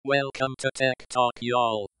Welcome to Tech Talk,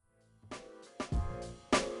 y'all.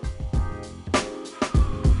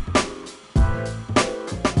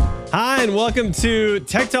 Hi, and welcome to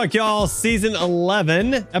Tech Talk, y'all, Season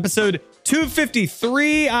 11, Episode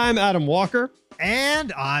 253. I'm Adam Walker.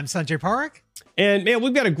 And I'm Sanjay Parekh. And man,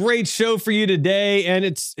 we've got a great show for you today. And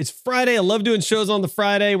it's Friday. I love doing shows on the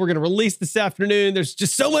Friday. We're going to release this afternoon. There's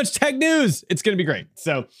just so much tech news. It's going to be great.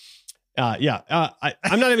 So, I'm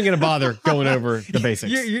not even going to bother going over the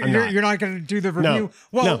basics. You're not going to do the review?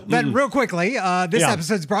 Then real quickly, this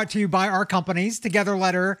episode is brought to you by our companies, Together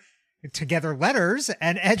Letters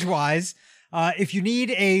and Edgewise. If you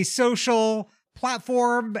need a social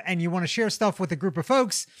platform and you want to share stuff with a group of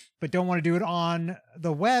folks, but don't want to do it on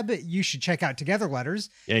the web, you should check out Together Letters.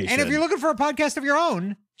 Yeah, you should. If you're looking for a podcast of your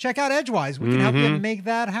own, check out Edgewise. We can help you make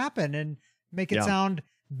that happen and make it sound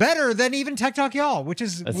better than even Tech Talk Y'all, which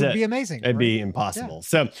would be amazing. It'd be impossible. Yeah.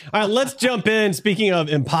 So, all right, let's jump in. Speaking of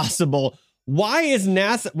impossible, why is a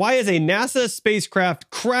NASA spacecraft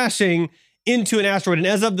crashing into an asteroid? And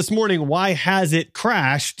as of this morning, why has it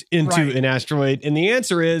crashed into an asteroid? And the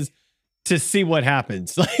answer is to see what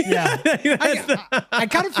happens. I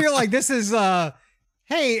kind of feel like this is,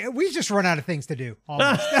 hey, we've just run out of things to do.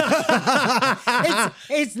 Almost.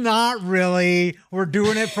 it's not really. We're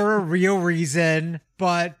doing it for a real reason,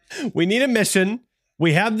 but we need a mission.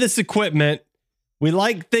 We have this equipment. We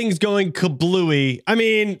like things going kablooey. I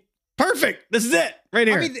mean, perfect. This is it right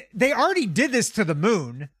here. I mean, they already did this to the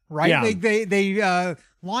moon, right? Yeah. They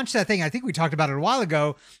launched that thing. I think we talked about it a while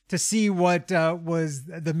ago to see what was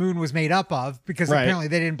the moon was made up of, because apparently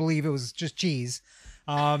they didn't believe it was just cheese.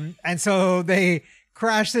 And so they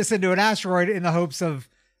crashed this into an asteroid in the hopes of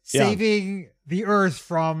saving the Earth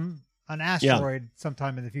from an asteroid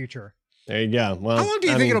sometime in the future. There you go. Well, how long do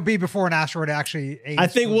you think it'll be before an asteroid actually aims? I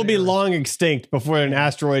think we'll be long extinct before an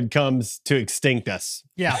asteroid comes to extinct us.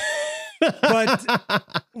 Yeah. But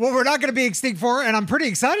what we're not going to be extinct for, and I'm pretty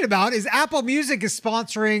excited about, is Apple Music is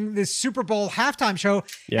sponsoring this Super Bowl halftime show.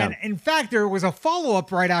 Yeah. And in fact, there was a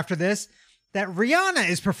follow-up right after this that Rihanna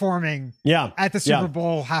is performing at the Super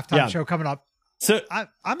Bowl halftime show coming up. So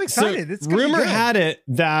I'm excited. So rumor had it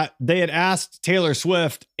that they had asked Taylor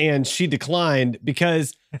Swift and she declined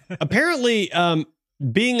because apparently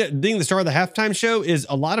being the star of the halftime show is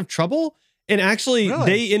a lot of trouble. And actually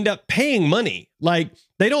they end up paying money. Like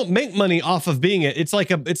they don't make money off of being it. It's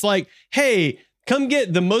like, hey, come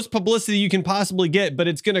get the most publicity you can possibly get, but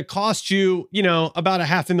it's going to cost you, about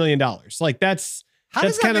 $500,000. Like that's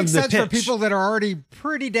does that kind make of the sense pitch for people that are already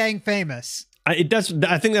pretty dang famous? It does.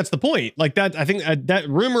 I think that's the point. Like that. I think that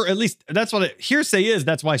rumor, at least that's what hearsay is.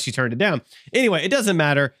 That's why she turned it down. Anyway, it doesn't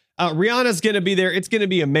matter. Rihanna's going to be there. It's going to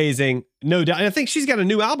be amazing. No doubt. And I think she's got a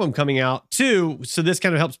new album coming out too. So this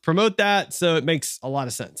kind of helps promote that. So it makes a lot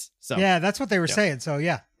of sense. So yeah, that's what they were saying. So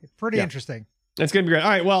pretty interesting. It's going to be great.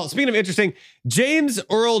 All right. Well, speaking of interesting, James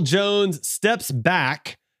Earl Jones steps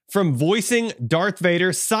back from voicing Darth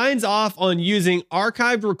Vader, signs off on using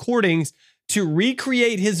archived recordings to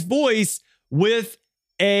recreate his voice with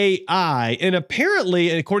AI. And apparently,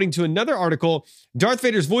 according to another article, Darth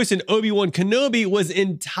Vader's voice in Obi-Wan Kenobi was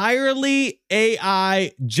entirely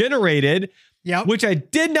AI generated, which I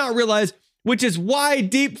did not realize, which is why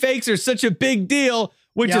deep fakes are such a big deal,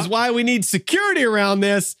 which is why we need security around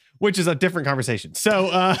this, which is a different conversation. So,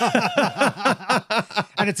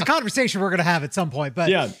 and it's a conversation we're going to have at some point,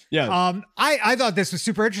 but I thought this was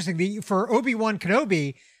super interesting. For Obi-Wan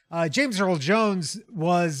Kenobi, James Earl Jones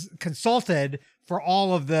was consulted for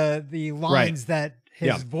all of the lines that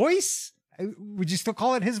his voice, would you still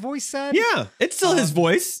call it his voice said? Yeah, it's still his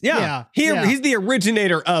voice. Yeah. He's the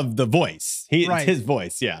originator of the voice. It's his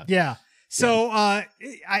voice. Yeah. Yeah. So I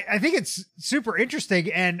think it's super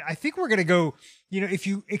interesting. And I think we're going to go, if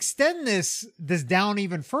you extend this down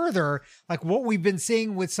even further, like what we've been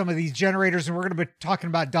seeing with some of these generators, and we're going to be talking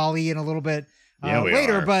about DALL-E in a little bit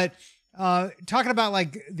later, but talking about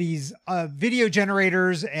like these video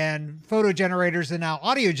generators and photo generators and now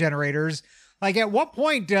audio generators, like at what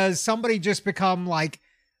point does somebody just become like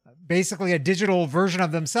basically a digital version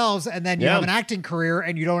of themselves, and then you have an acting career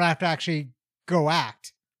and you don't have to actually go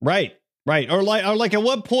act? Right. Or like at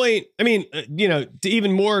what point, I mean, to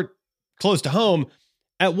even more close to home,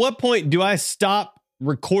 at what point do I stop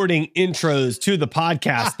recording intros to the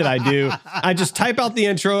podcast that I do? I just type out the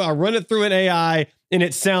intro, I run it through an AI, and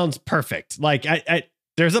it sounds perfect. Like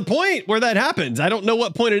there's a point where that happens. I don't know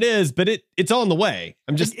what point it is, but it's on the way.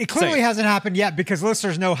 It clearly hasn't happened yet because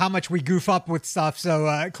listeners know how much we goof up with stuff.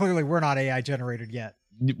 So clearly we're not AI generated yet.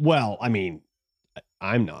 Well, I mean,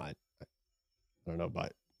 I'm not. I don't know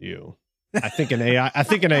about you. I think an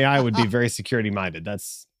AI would be very security minded.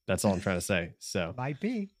 That's That's all I'm trying to say. So Might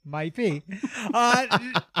be.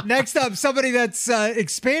 Next up, somebody that's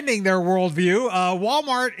expanding their worldview.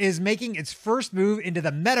 Walmart is making its first move into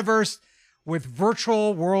the metaverse with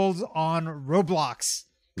virtual worlds on Roblox.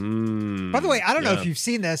 By the way, I don't know if you've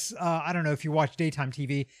seen this. I don't know if you watch daytime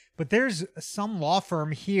TV, but there's some law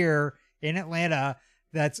firm here in Atlanta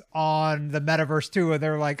that's on the metaverse too, and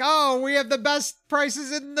they're like, "Oh, we have the best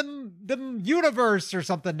prices in the universe" or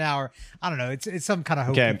something now. Or I don't know. It's some kind of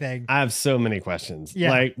hokey thing. I have so many questions. Yeah.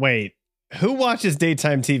 Like, wait, who watches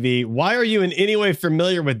daytime TV? Why are you in any way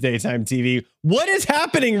familiar with daytime TV? What is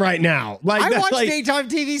happening right now? Like, I watch daytime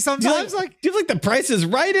TV sometimes. Do you like The Price is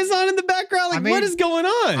Right is on in the background? Like, what is going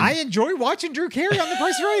on? I enjoy watching Drew Carey on The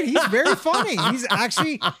Price is Right. He's very funny. He's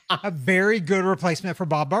actually a very good replacement for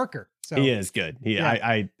Bob Barker. So he is good.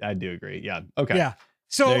 I do agree. Yeah. Okay. Yeah.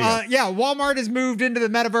 So Walmart has moved into the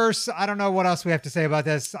metaverse. I don't know what else we have to say about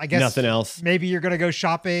this. I guess nothing else. Maybe you're going to go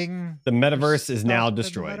shopping. The metaverse is now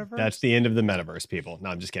destroyed. That's the end of the metaverse, people. No,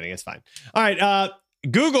 I'm just kidding. It's fine. All right.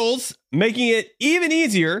 Google's making it even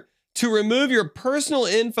easier to remove your personal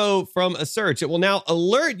info from a search. It will now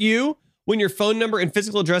alert you when your phone number and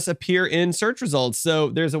physical address appear in search results. So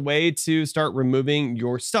there's a way to start removing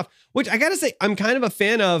your stuff, which I got to say I'm kind of a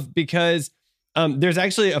fan of, because there's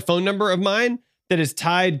actually a phone number of mine that is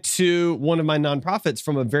tied to one of my nonprofits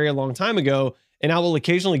from a very long time ago. And I will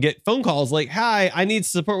occasionally get phone calls like, "Hi, I need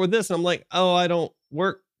support with this." And I'm like, "Oh, I don't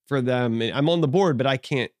work for them. I'm on the board, but I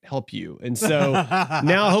can't help you." And so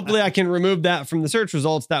now hopefully I can remove that from the search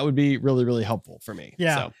results. That would be really, really helpful for me.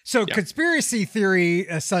 Yeah. So conspiracy theory,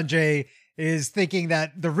 Sanjay, is thinking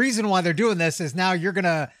that the reason why they're doing this is now you're going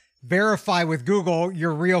to verify with Google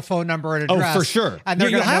your real phone number and address. Oh, for sure. And they're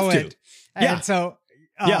going to know have it. And so,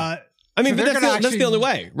 I mean, so but that's the only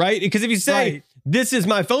way, right? Because if you say, "This is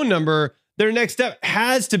my phone number," their next step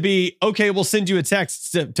has to be, "Okay, we'll send you a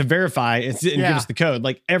text to verify and give us the code."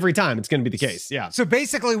 Like every time it's going to be the case. Yeah. So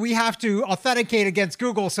basically we have to authenticate against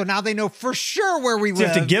Google. So now they know for sure where we live. You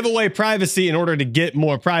have to give away privacy in order to get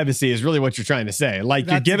more privacy is really what you're trying to say. Like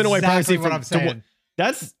you're giving away privacy what I'm saying.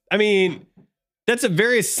 That's a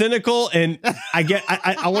very cynical and I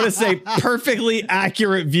want to say perfectly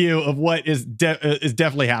accurate view of what is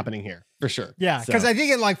definitely happening here for sure. Yeah, because I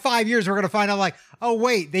think in like 5 years we're going to find out like, oh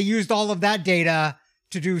wait, they used all of that data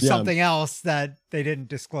to do something else that they didn't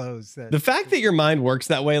disclose. The fact that your mind works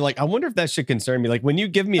that way, like I wonder if that should concern me. Like when you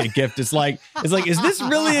give me a gift, it's like, is this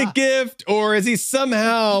really a gift, or is he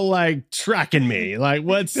somehow like tracking me? Like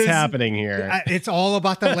what's happening here? It's all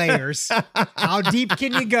about the layers. How deep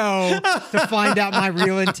can you go to find out my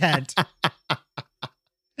real intent?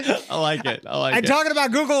 I like it. And talking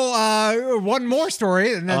about Google, one more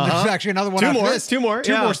story, and then there's actually another one. Two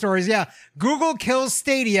more stories. Yeah. Google kills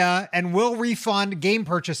Stadia and will refund game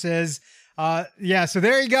purchases. So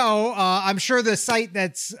there you go. I'm sure the site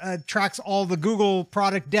that's tracks all the Google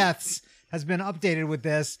product deaths has been updated with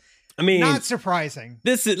this. I mean, not surprising.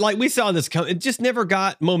 This is like we saw this come. It just never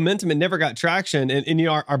got momentum. It never got traction. And you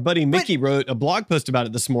know, our buddy Mickey wrote a blog post about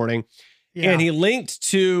it this morning. Yeah. And he linked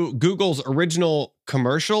to Google's original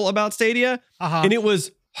commercial about Stadia, and it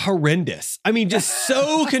was horrendous. I mean, just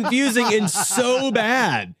so confusing and so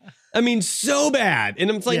bad. I mean, so bad. And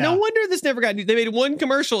I'm like, no wonder this never got. They made one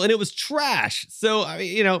commercial and it was trash. So, I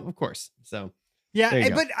mean, you know, of course. So,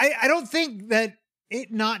 but I don't think that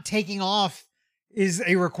it not taking off is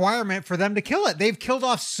a requirement for them to kill it. They've killed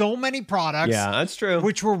off so many products. Yeah, that's true.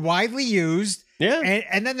 Which were widely used. Yeah.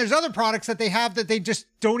 And then there's other products that they have that they just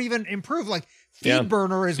don't even improve. Like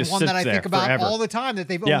FeedBurner is just one that I think about all the time that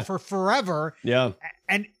they've owned for forever. Yeah.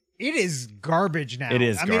 And it is garbage now. It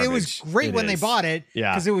is I mean, it was great when they bought it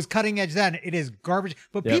because it was cutting edge then. It is garbage.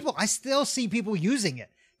 But I still see people using it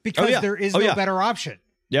because there is no better option.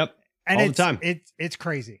 Yep. And all the time. It's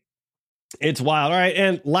crazy. It's wild. All right.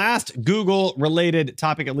 And last Google related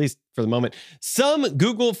topic, at least for the moment, some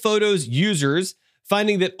Google Photos users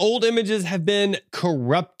finding that old images have been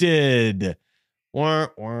corrupted. Yeah.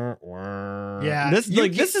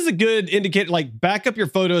 This is a good indicator. Like back up your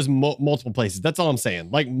photos multiple places. That's all I'm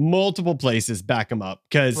saying. Like multiple places, back them up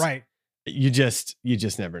because you just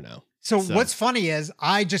never know. So what's funny is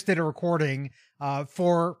I just did a recording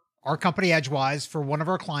for our company Edgewise for one of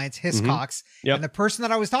our clients, Hiscox. And the person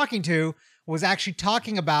that I was talking to was actually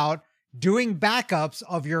talking about doing backups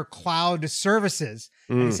of your cloud services.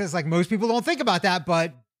 And he says, like, most people don't think about that,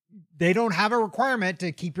 but they don't have a requirement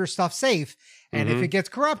to keep your stuff safe. And if it gets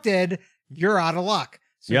corrupted, you're out of luck.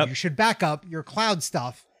 So you should back up your cloud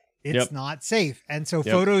stuff. It's not safe. And so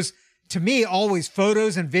photos, to me, always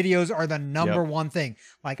photos and videos are the number one thing.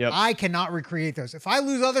 Like I cannot recreate those. If I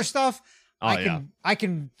lose other stuff, I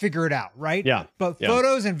can figure it out, right? Yeah. But Yeah.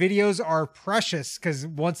 photos and videos are precious because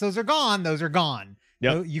once those are gone, those are gone.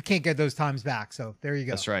 Yep. You can't get those times back. So there you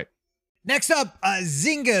go. That's right. Next up,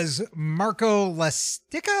 Zynga's Marco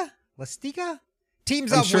Lastica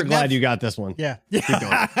teams I'm up sure with glad you got this one. Yeah. going.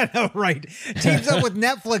 I know, right. Teams up with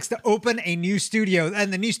Netflix to open a new studio.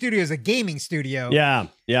 And the new studio is a gaming studio. Yeah.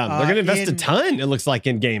 Yeah. They're going to invest a in- ton, it looks like,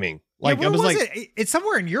 in gaming. Like, yeah, it where was was like, it? It's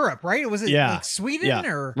somewhere in Europe, right? Was it Yeah. like Sweden yeah.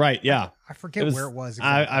 or Right. Yeah. I forget where it was.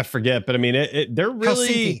 I forget, but I mean, they're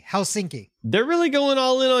really, Helsinki. they're really going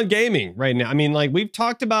all in on gaming right now. I mean, like, we've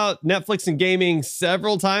talked about Netflix and gaming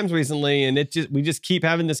several times recently, and we just keep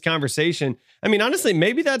having this conversation. I mean, honestly,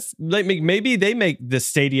 maybe maybe they make the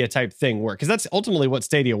Stadia type thing work, because that's ultimately what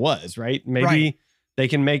Stadia was, right? Maybe they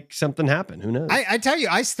can make something happen. Who knows? I tell you,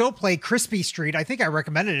 I still play Crispy Street. I think I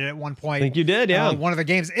recommended it at one point. I think you did, yeah. One of the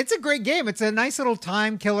games. It's a great game. It's a nice little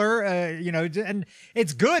time killer, and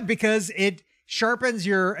it's good because it sharpens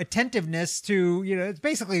your attentiveness to, it's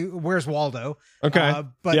basically Where's Waldo. Okay.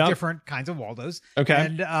 But Yep. different kinds of Waldos. Okay.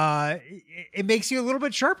 And it makes you a little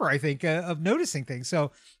bit sharper, I think, of noticing things.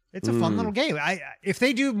 So it's a fun little game. If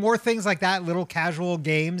they do more things like that, little casual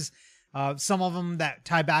games, some of them that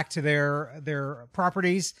tie back to their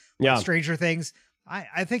properties, like Yeah. Stranger Things,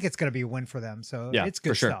 I think it's going to be a win for them. So Yeah, it's for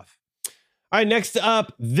good sure. stuff. All right, next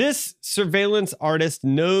up, this surveillance artist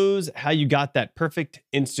knows how you got that perfect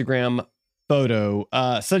Instagram photo.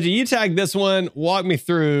 Sanjay, you tagged this one. Walk me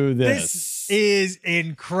through this. This is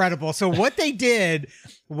incredible. So what they did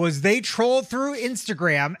was they trolled through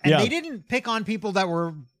Instagram, and Yeah. they didn't pick on people that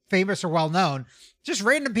were famous or well known, just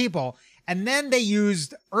random people. And then they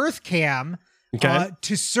used EarthCam Okay.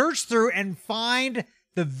 to search through and find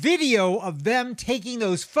the video of them taking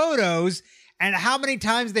those photos and how many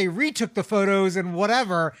times they retook the photos and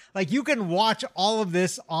whatever. Like, you can watch all of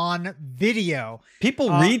this on video.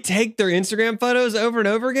 People retake their Instagram photos over and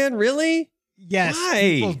over again? Really? Yes, Why?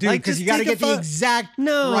 people do, Like, because just you got to take a get the pho- exact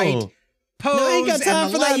No. right pose. No, I ain't got and time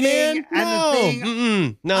the for that, lighting man. and No. the thing.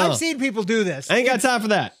 Mm-mm. No. I've seen people do this. I ain't got time for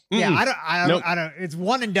that. Yeah, Mm-mm. I don't. Nope. I don't. It's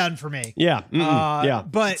one and done for me. Yeah. Mm-mm. Yeah.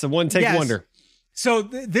 but it's a one take yes. wonder. So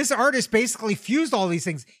this artist basically fused all these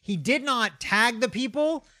things. He did not tag the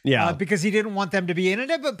people, Yeah. because he didn't want them to be in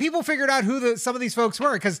it. But people figured out who some of these folks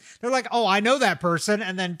were, because they're like, "Oh, I know that person,"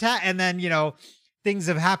 and then things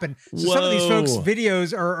have happened. So some of these folks' Whoa.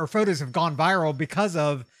 videos or photos have gone viral because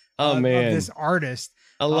of Oh, man. of this artist.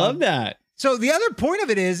 I love that. So the other point of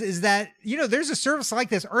it is that, there's a service like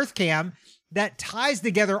this, EarthCam, that ties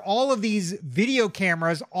together all of these video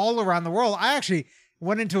cameras all around the world. I actually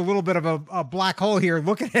went into a little bit of a black hole here,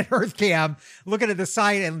 looking at EarthCam, looking at the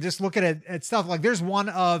site and just looking at stuff. Like, there's one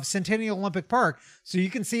of Centennial Olympic Park. So you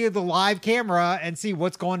can see the live camera and see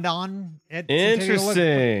what's going on at Centennial Olympic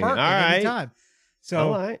Interesting. Park All at any right. time.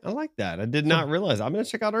 So I like that. I did not realize. I'm going to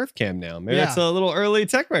check out EarthCam now. Maybe Yeah. that's a little early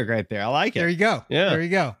tech break right there. I like it. there you go. Yeah. There you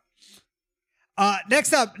go.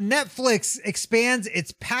 Next up, Netflix expands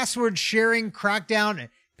its password sharing crackdown.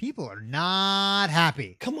 People are not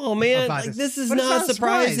happy. Come on, man. About Like, this. this is But it's not not a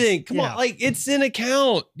surprise. surprising. Come Yeah. on. Like, it's an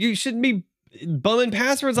account. You shouldn't be bumming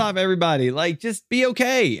passwords off everybody. Like, just be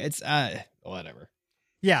okay. It's whatever.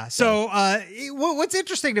 Yeah. So what's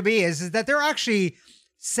interesting to me is that they're actually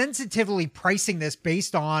sensitively pricing this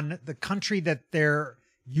based on the country that they're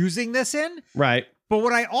using this in. Right. But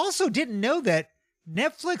what I also didn't know that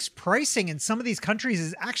Netflix pricing in some of these countries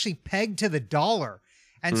is actually pegged to the dollar.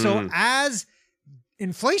 And so as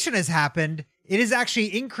inflation has happened, it has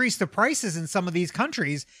actually increased the prices in some of these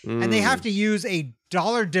countries, and they have to use a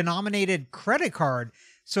dollar denominated credit card.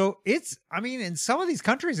 So in some of these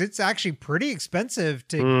countries, it's actually pretty expensive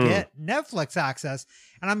to get Netflix access.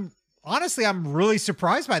 And I'm really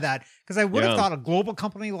surprised by that, because I would have thought a global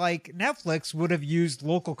company like Netflix would have used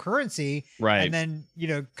local currency, Right. and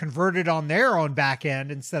then, converted on their own back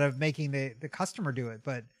end instead of making the customer do it.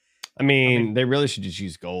 But I mean, they really should just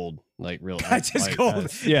use gold. Like, real. Just like, gold.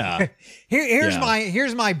 Yeah.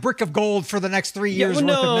 here's my brick of gold for the next 3 years worth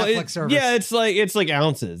of Netflix service. Yeah, it's like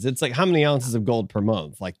ounces. It's like how many ounces of gold per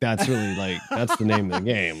month. Like, that's really that's the name of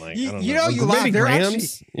the game. Like, I don't know. You Or laugh. maybe There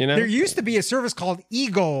grams. there used to be a service called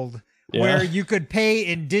eGold where you could pay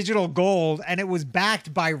in digital gold, and it was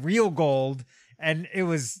backed by real gold, and it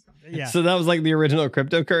was Yeah. So that was like the original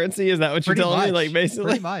cryptocurrency. Is that what you're telling me? Like basically,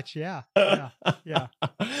 pretty much. Yeah. Yeah.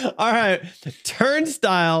 All right.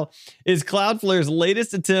 Turnstile is Cloudflare's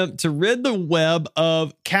latest attempt to rid the web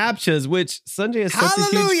of CAPTCHAs, which Sanjay is such a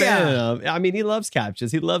huge Hallelujah. fan of. I mean, he loves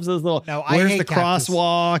CAPTCHAs. He loves those little, No, I where's hate the CAPTCHAs.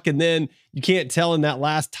 crosswalk? And then you can't tell in that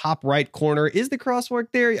last top right corner, is the crosswalk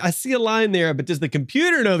there? I see a line there, but does the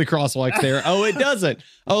computer know the crosswalk's there? Oh, it doesn't.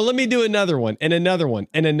 Oh, let me do another one and another one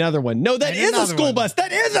and another one. No, that And is a another school one. bus.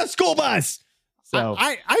 That is a school bus. So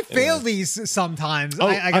I fail these sometimes. Oh,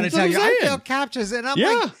 I gotta that's tell what you, I'm I saying. fail captures, and I'm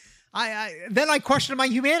Yeah. like, then I question my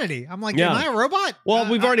humanity. I'm like, Yeah. am I a robot? Well,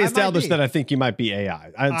 we've already I might established be. that I think you might be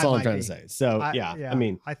AI. That's I all I'm might trying be. to say. So yeah, I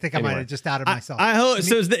mean, I think I might anyway. have just outed myself. I hope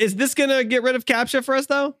so. Is this gonna get rid of CAPTCHA for us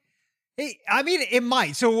though? I mean, it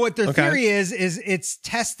might. So what their Okay. theory is it's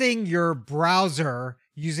testing your browser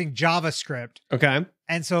using JavaScript. Okay.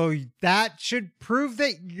 And so that should prove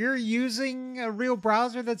that you're using a real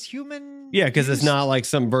browser that's human. Yeah, because it's used. not like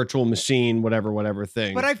some virtual machine, whatever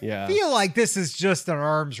thing. But I yeah. feel like this is just an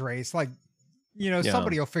arms race. Like, Yeah.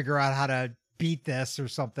 somebody will figure out how to beat this or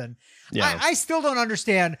something. Yeah. I still don't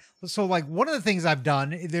understand. So like one of the things I've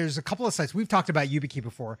done, there's a couple of sites. We've talked about YubiKey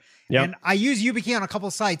before. Yep. And I use YubiKey on a couple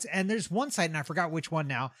of sites. And there's one site, and I forgot which one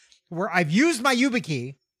now, where I've used my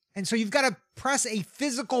YubiKey. And so you've got to press a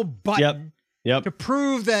physical button Yep. to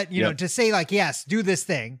prove that, you know, Yep. to say like, yes, do this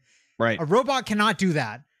thing. Right. A robot cannot do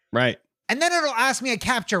that. Right. And then it'll ask me a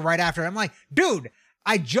captcha right after. I'm like, dude,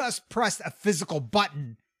 I just pressed a physical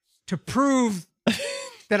button to prove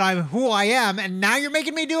that I'm who I am. And now you're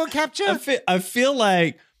making me do a captcha? I feel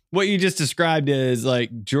like what you just described is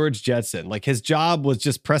like George Jetson. Like his job was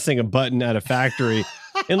just pressing a button at a factory.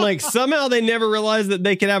 And like somehow they never realized that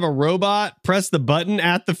they could have a robot press the button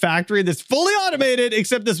at the factory that's fully automated,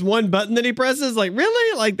 except this one button that he presses. Like,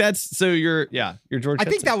 really? Like that's so you're George I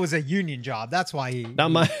think Jetson. that was a union job. That's why he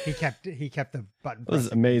kept the button. That was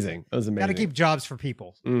pressing. amazing. That was amazing. Got to keep jobs for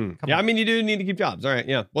people. Mm. Come Yeah, on. I mean you do need to keep jobs. All right.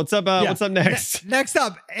 Yeah. What's up? Yeah. What's up next? Next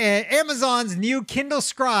up, Amazon's new Kindle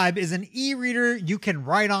Scribe is an e-reader you can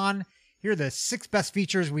write on. Here are the 6 best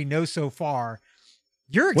features we know so far.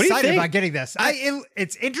 You're What do you excited think? about getting this.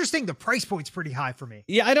 It's interesting. The price point's pretty high for me.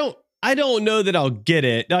 Yeah, I don't know that I'll get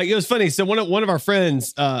it. Like, it was funny. So one of our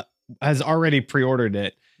friends has already pre-ordered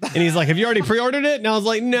it. And he's like, have you already pre-ordered it? And I was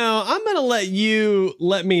like, no, I'm going to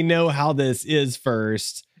let me know how this is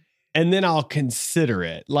first. And then I'll consider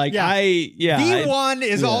it. Like Yeah. V1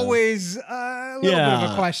 is yeah. always a little bit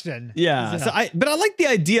of a question. Yeah. Is it So but I like the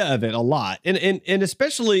idea of it a lot. And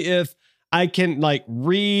especially if I can like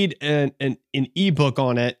read an ebook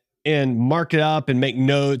on it and mark it up and make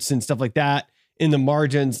notes and stuff like that in the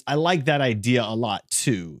margins. I like that idea a lot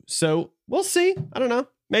too. So we'll see. I don't know.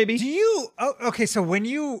 Maybe. Do you okay, so when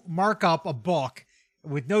you mark up a book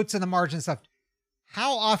with notes in the margin and stuff,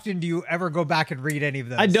 how often do you ever go back and read any of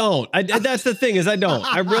those? I don't. That's the thing is I don't.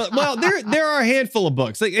 I really well there are a handful of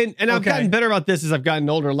books like and I've Okay. gotten better about this as I've gotten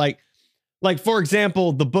older. Like for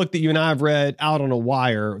example, the book that you and I have read, Out on a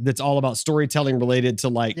Wire, that's all about storytelling related to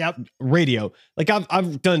like Yep. radio. Like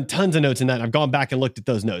I've done tons of notes in that. And I've gone back and looked at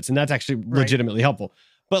those notes, and that's actually legitimately helpful.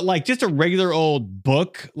 But like just a regular old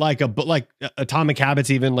book, like a book like Atomic Habits,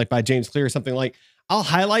 even like by James Clear or something, like I'll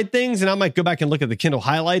highlight things and I might go back and look at the Kindle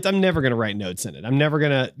highlights. I'm never going to write notes in it. I'm never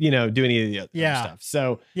going to, do any of the other stuff.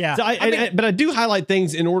 So, Yeah. so but I do highlight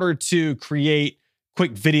things in order to create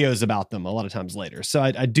quick videos about them a lot of times later. So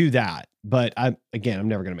I do that, but I'm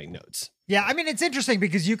never going to make notes. Yeah, I mean, it's interesting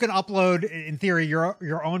because you can upload, in theory,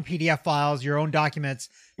 your own PDF files, your own documents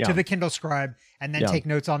to the Kindle Scribe and then take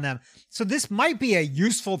notes on them. So this might be a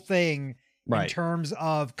useful thing in terms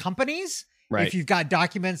of companies. Right. If you've got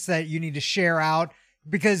documents that you need to share out,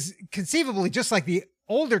 because conceivably, just like the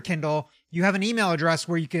older Kindle, you have an email address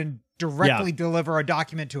where you can directly deliver a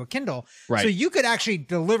document to a Kindle. Right. So you could actually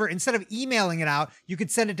deliver, instead of emailing it out, you could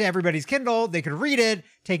send it to everybody's Kindle. They could read it,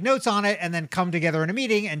 take notes on it, and then come together in a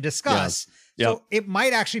meeting and discuss. Yeah. So it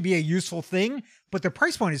might actually be a useful thing, but the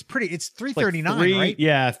price point is it's $339, right?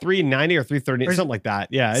 Yeah, $390 or $330, something like that.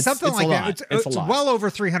 Yeah, it's Something it's like a that. lot. It's a lot. well over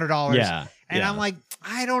 $300. Yeah. And yeah. I'm like,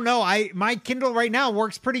 I don't know. My Kindle right now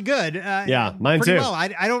works pretty good. Yeah, mine pretty too. well.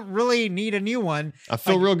 I don't really need a new one. I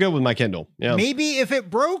feel real good with my Kindle. Yeah. Maybe if it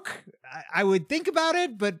broke, I would think about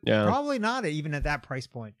it, but Yeah. probably not even at that price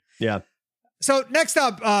point. Yeah. So next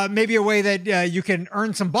up, maybe a way that you can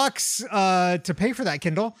earn some bucks to pay for that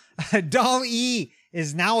Kindle. DALL-E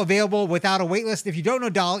is now available without a waitlist. If you don't know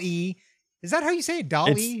DALL-E, is that how you say it?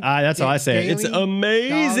 DALL-E? That's how I say it. It's Daily?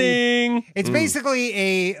 amazing. It's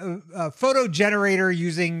basically a photo generator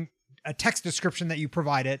using a text description that you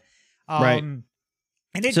provide it. Right. And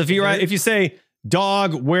So if you say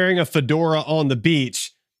dog wearing a fedora on the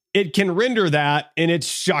beach, it can render that and it's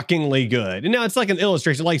shockingly good. And now it's like an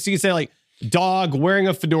illustration. Like, so you say like dog wearing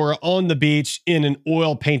a fedora on the beach in an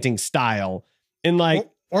oil painting style. And like,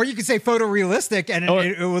 or you could say photorealistic and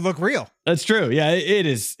it would look real. That's true. Yeah,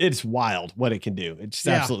 it's wild what it can do. It's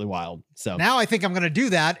absolutely wild. So now I think I'm going to do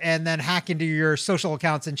that and then hack into your social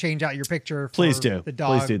accounts and change out your picture. Please do. The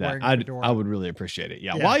dog. Please do that. I would really appreciate it.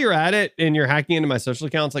 Yeah. Yeah. While you're at it and you're hacking into my social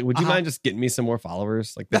accounts, like, would you mind just getting me some more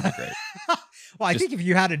followers? Like, that'd be great. Well, I think if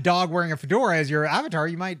you had a dog wearing a fedora as your avatar,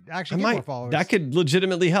 you might actually get more followers. That could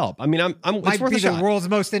legitimately help. I mean, might be the world's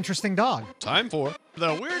most interesting dog. Time for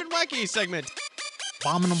the Weird and Wacky segment.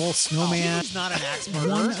 Abominable snowman. He's not an axe murderer.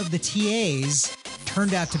 One of the TAs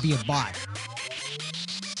turned out to be a bot.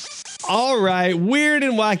 All right, weird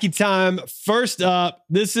and wacky time. First up,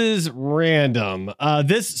 this is random.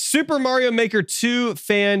 This Super Mario Maker 2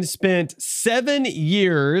 fan spent 7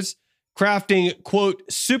 years crafting, quote,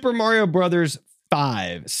 Super Mario Brothers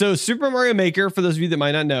 5. So Super Mario Maker, for those of you that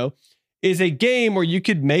might not know, is a game where you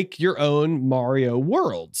could make your own Mario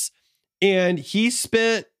worlds. And he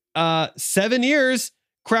spent 7 years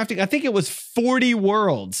crafting, I think it was 40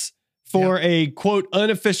 worlds for a quote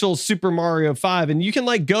unofficial Super Mario 5. And you can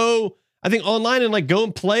like go, I think online and like go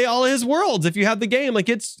and play all of his worlds if you have the game. Like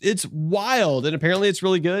it's wild. And apparently it's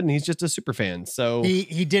really good. And he's just a super fan. So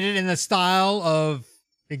he did it in the style of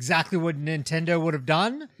exactly what Nintendo would have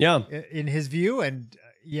done. Yeah. In his view. And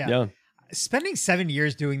yeah. Spending 7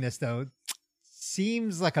 years doing this though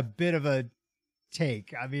seems like a bit of a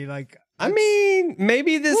take. I mean, like,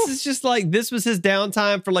 maybe this is just like, this was his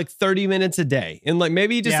downtime for like 30 minutes a day. And like,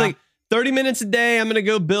 maybe just like 30 minutes a day, I'm going to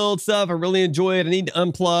go build stuff. I really enjoy it. I need to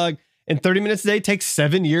unplug. And 30 minutes a day takes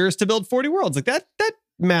 7 years to build 40 worlds. Like that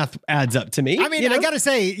math adds up to me. I mean, I got to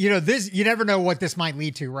say, this, you never know what this might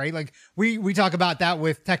lead to, right? Like we talk about that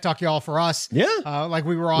with Tech Talk Y'all for us. Yeah. Like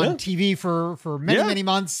we were on TV for many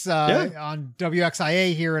months on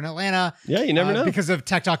WXIA here in Atlanta. Yeah, you never know. Because of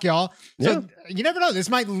Tech Talk Y'all. So you never know. This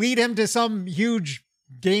might lead him to some huge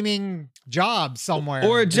gaming job somewhere.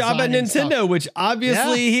 Or a job at Nintendo, which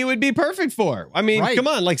obviously he would be perfect for. I mean, come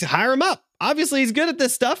on, like hire him up. Obviously he's good at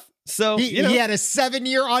this stuff. So he had a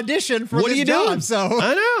 7-year audition for this job. Doing? So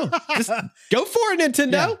I know. Just go for it,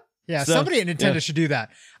 Nintendo. Yeah, so, somebody at Nintendo should do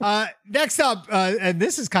that. Next up, and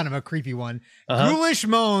this is kind of a creepy one. Ghoulish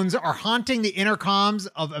moans are haunting the intercoms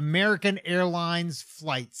of American Airlines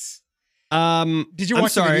flights. Did you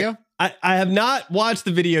watch the video? I have not watched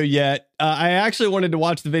the video yet. I actually wanted to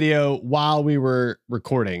watch the video while we were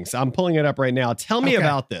recording. So I'm pulling it up right now. Tell me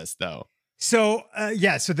about this, though. So,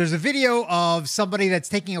 so there's a video of somebody that's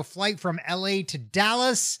taking a flight from LA to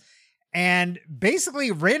Dallas. And basically,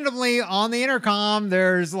 randomly on the intercom,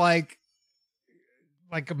 there's like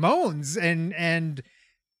moans and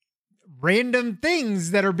random things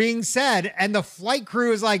that are being said. And the flight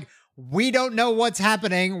crew is like, we don't know what's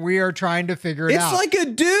happening. We are trying to figure it out. It's like a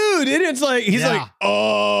dude. And it's like, he's like,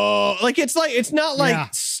 oh, like, it's not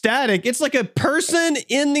like static. It's like a person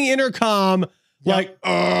in the intercom. Like,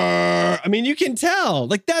 I mean, you can tell.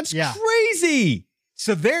 Like, that's crazy.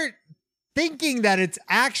 So they're thinking that it's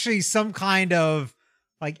actually some kind of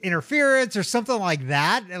like interference or something like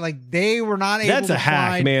that. Like they were not able to That's a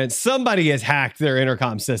hack, man. Somebody has hacked their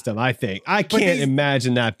intercom system, I think. I can't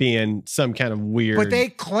imagine that being some kind of weird. But they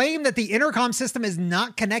claim that the intercom system is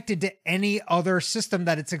not connected to any other system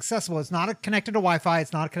that it's accessible. It's not connected to Wi-Fi.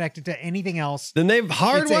 It's not connected to anything else. Then they've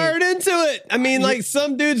hardwired into it. I mean, like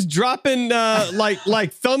some dude's dropping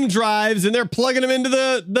like thumb drives and they're plugging them into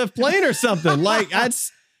the plane or something. Like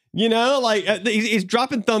that's... like he's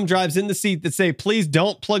dropping thumb drives in the seat that say, please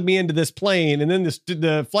don't plug me into this plane. And then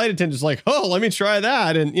the flight attendant's like, oh, let me try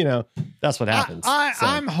that. And, that's what happens.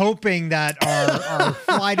 I'm hoping that our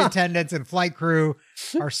flight attendants and flight crew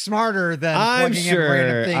are smarter than plugging in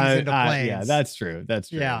random things into planes. Yeah, that's true. That's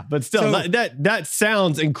true. Yeah. But still, that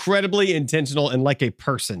sounds incredibly intentional and like a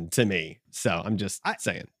person to me. So I'm just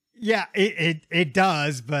saying. Yeah, it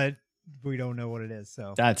does, but we don't know what it is.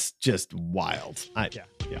 So that's just wild.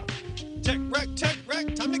 Tech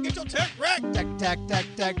wreck, time to get your tech wreck.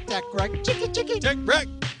 Tech wreck, chicky. Tech wreck,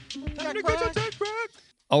 time to get your tech wreck.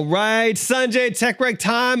 All right, Sanjay, tech wreck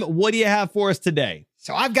time. What do you have for us today?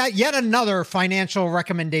 So I've got yet another financial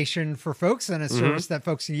recommendation for folks and a service that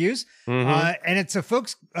folks can use. And it's a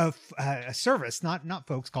service, not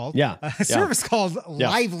folks called. A service called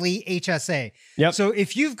Lively HSA. Yep. So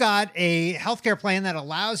if you've got a healthcare plan that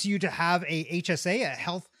allows you to have a HSA, a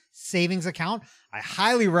health savings account, I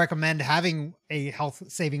highly recommend having a health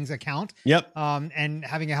savings account. Yep. And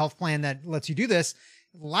having a health plan that lets you do this.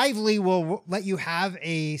 Lively will let you have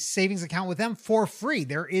a savings account with them for free.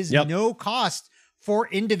 There is no cost for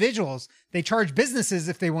individuals. They charge businesses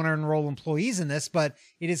if they want to enroll employees in this, but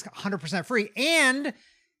it is 100% free. And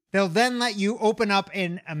they'll then let you open up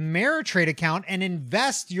an Ameritrade account and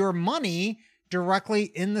invest your money directly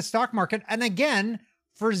in the stock market. And again,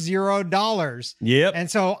 for $0. Yep.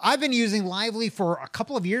 And so I've been using Lively for a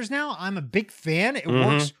couple of years now. I'm a big fan. It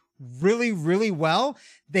works really, really well.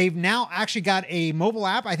 They've now actually got a mobile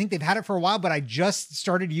app. I think they've had it for a while, but I just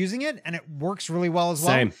started using it and it works really well as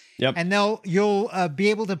well. Same. Yep. And you'll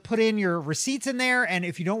be able to put in your receipts in there. And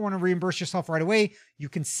if you don't want to reimburse yourself right away, you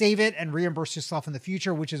can save it and reimburse yourself in the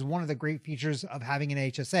future, which is one of the great features of having an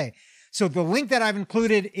HSA. So the link that I've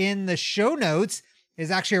included in the show notes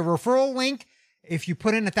is actually a referral link. If you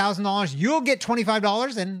put in $1,000, you'll get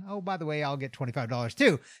 $25. And oh, by the way, I'll get $25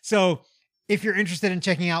 too. So if you're interested in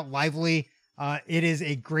checking out Lively, it is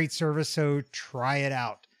a great service. So try it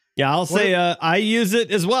out. Yeah, I'll say I use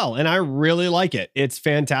it as well, and I really like it. It's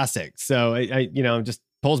fantastic. So I just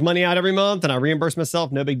pulls money out every month, and I reimburse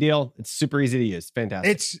myself. No big deal. It's super easy to use.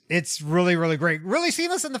 Fantastic. It's really, really great. Really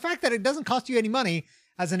seamless, and the fact that it doesn't cost you any money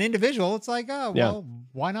as an individial, it's like, oh well,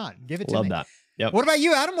 why not? Give it to me. Love that. Yep. What about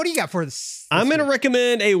you, Adam? What do you got for this? I'm going to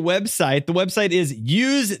recommend a website. The website is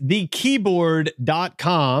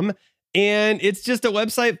usethekeyboard.com. And it's just a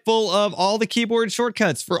website full of all the keyboard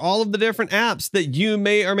shortcuts for all of the different apps that you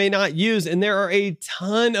may or may not use. And there are a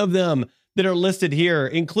ton of them that are listed here,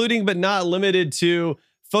 including but not limited to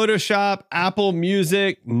Photoshop, Apple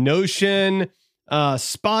Music, Notion,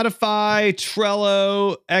 Spotify,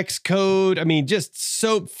 Trello, Xcode. I mean, just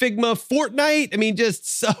so Figma, Fortnite. I mean,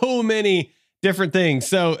 just so many different things.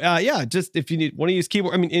 So just if you want to use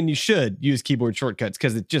keyboard, and you should use keyboard shortcuts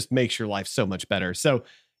because it just makes your life so much better. So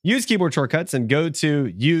use keyboard shortcuts and go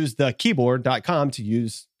to usethekeyboard.com to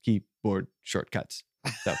use keyboard shortcuts.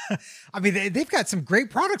 So, they've got some great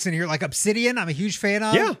products in here, like Obsidian. I'm a huge fan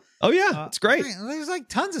of. Yeah. Oh yeah. It's great. There's like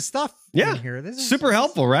tons of stuff in here. This is super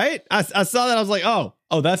helpful, right? I saw that. I was like, oh,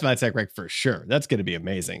 that's my tech rec for sure. That's going to be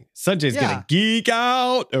amazing. Sanjay's going to geek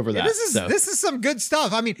out over that. This is some good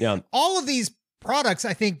stuff. All of these products,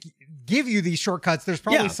 I think, give you these shortcuts. There's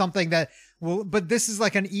probably something that will, but this is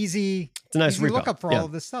like it's a nice lookup for all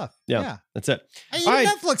of this stuff. Yeah. That's it. And even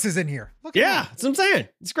Netflix is in here. Look at that. That's what I'm saying.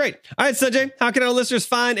 It's great. All right, Sanjay, how can our listeners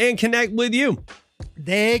find and connect with you?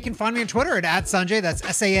 They can find me on Twitter at @Sanjay. That's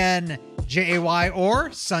SANJAY or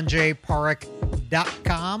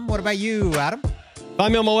SanjayParekh.com. What about you, Adam?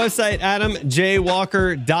 Find me on my website,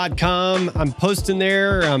 adamjwalker.com. I'm posting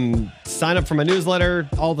there. Sign up for my newsletter,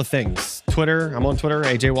 all the things. Twitter, I'm on Twitter,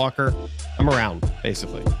 AJ Walker. I'm around,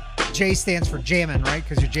 basically. J stands for jamming, right?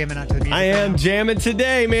 Because you're jamming out to the music. I am jamming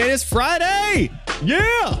today, man. It's Friday.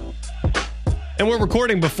 Yeah. And we're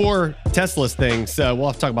recording before Tesla's thing, so we'll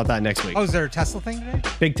have to talk about that next week. Oh, is there a Tesla thing today?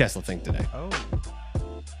 Big Tesla thing today. Oh.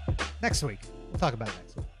 Next week. We'll talk about it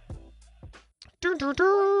next week.